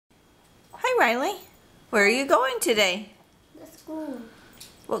Reilly. Where are you going today? The school.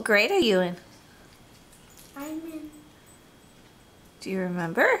 What grade are you in? I'm in. Do you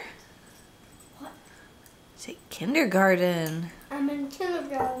remember? What? Say kindergarten. I'm in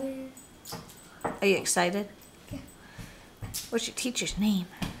kindergarten. Are you excited? Yeah. What's your teacher's name?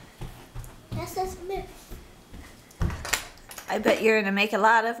 Mrs. Smith. I bet you're gonna make a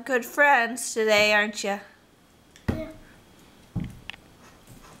lot of good friends today, aren't you? Yeah.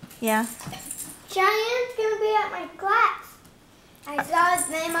 Yeah? Cheyenne gonna be at my class. I saw his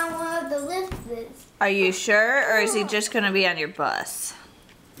name on one of the lists. Are you sure, or is he just gonna be on your bus?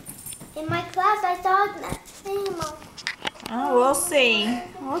 In my class, I saw his name on. Oh, we'll see.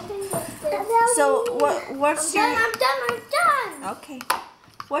 So, what's your... I'm done. Okay.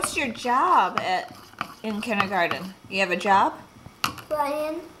 What's your job in kindergarten? You have a job?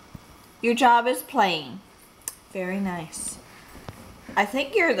 Brian. Your job is playing. Very nice. I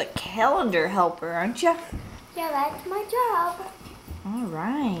think you're the calendar helper, aren't you? Yeah, that's my job. All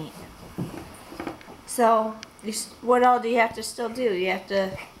right. So, what all do you have to still do? You have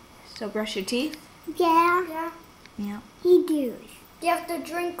to still brush your teeth? Yeah. Yeah. Yeah. He does. You have to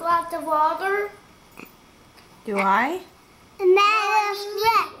drink lots of water. Do I? And that is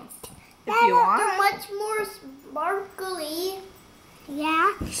right. If you want. Much more sparkly.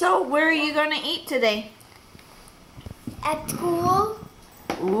 Yeah. So, where are you going to eat today? At school.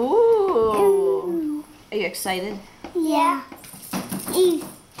 Ooh. Are you excited? Yeah.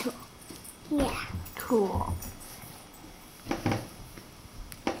 Yeah. Cool.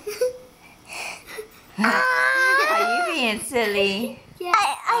 Are you being silly? Yeah.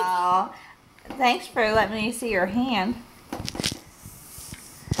 Oh, thanks for letting me see your hand.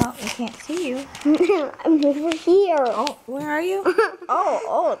 Oh, we can't see you. I'm over here. Oh, where are you?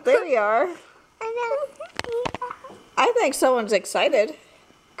 Oh, there you are. I think someone's excited.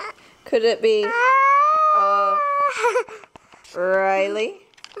 Could it be Reilly?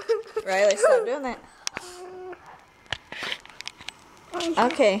 Reilly, stop doing that.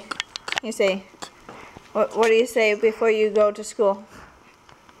 Okay. You say, what do you say before you go to school?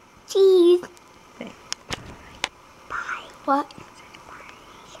 Cheese. Say, Bye. What?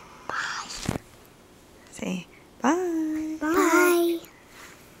 bye. Say, bye. Bye.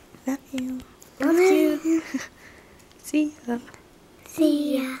 Love you. Love you. See ya.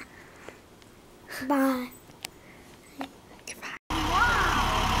 See ya. Bye. Do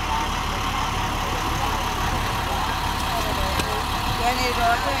I need to go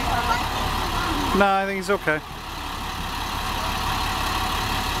up there and come back? No, I think he's okay.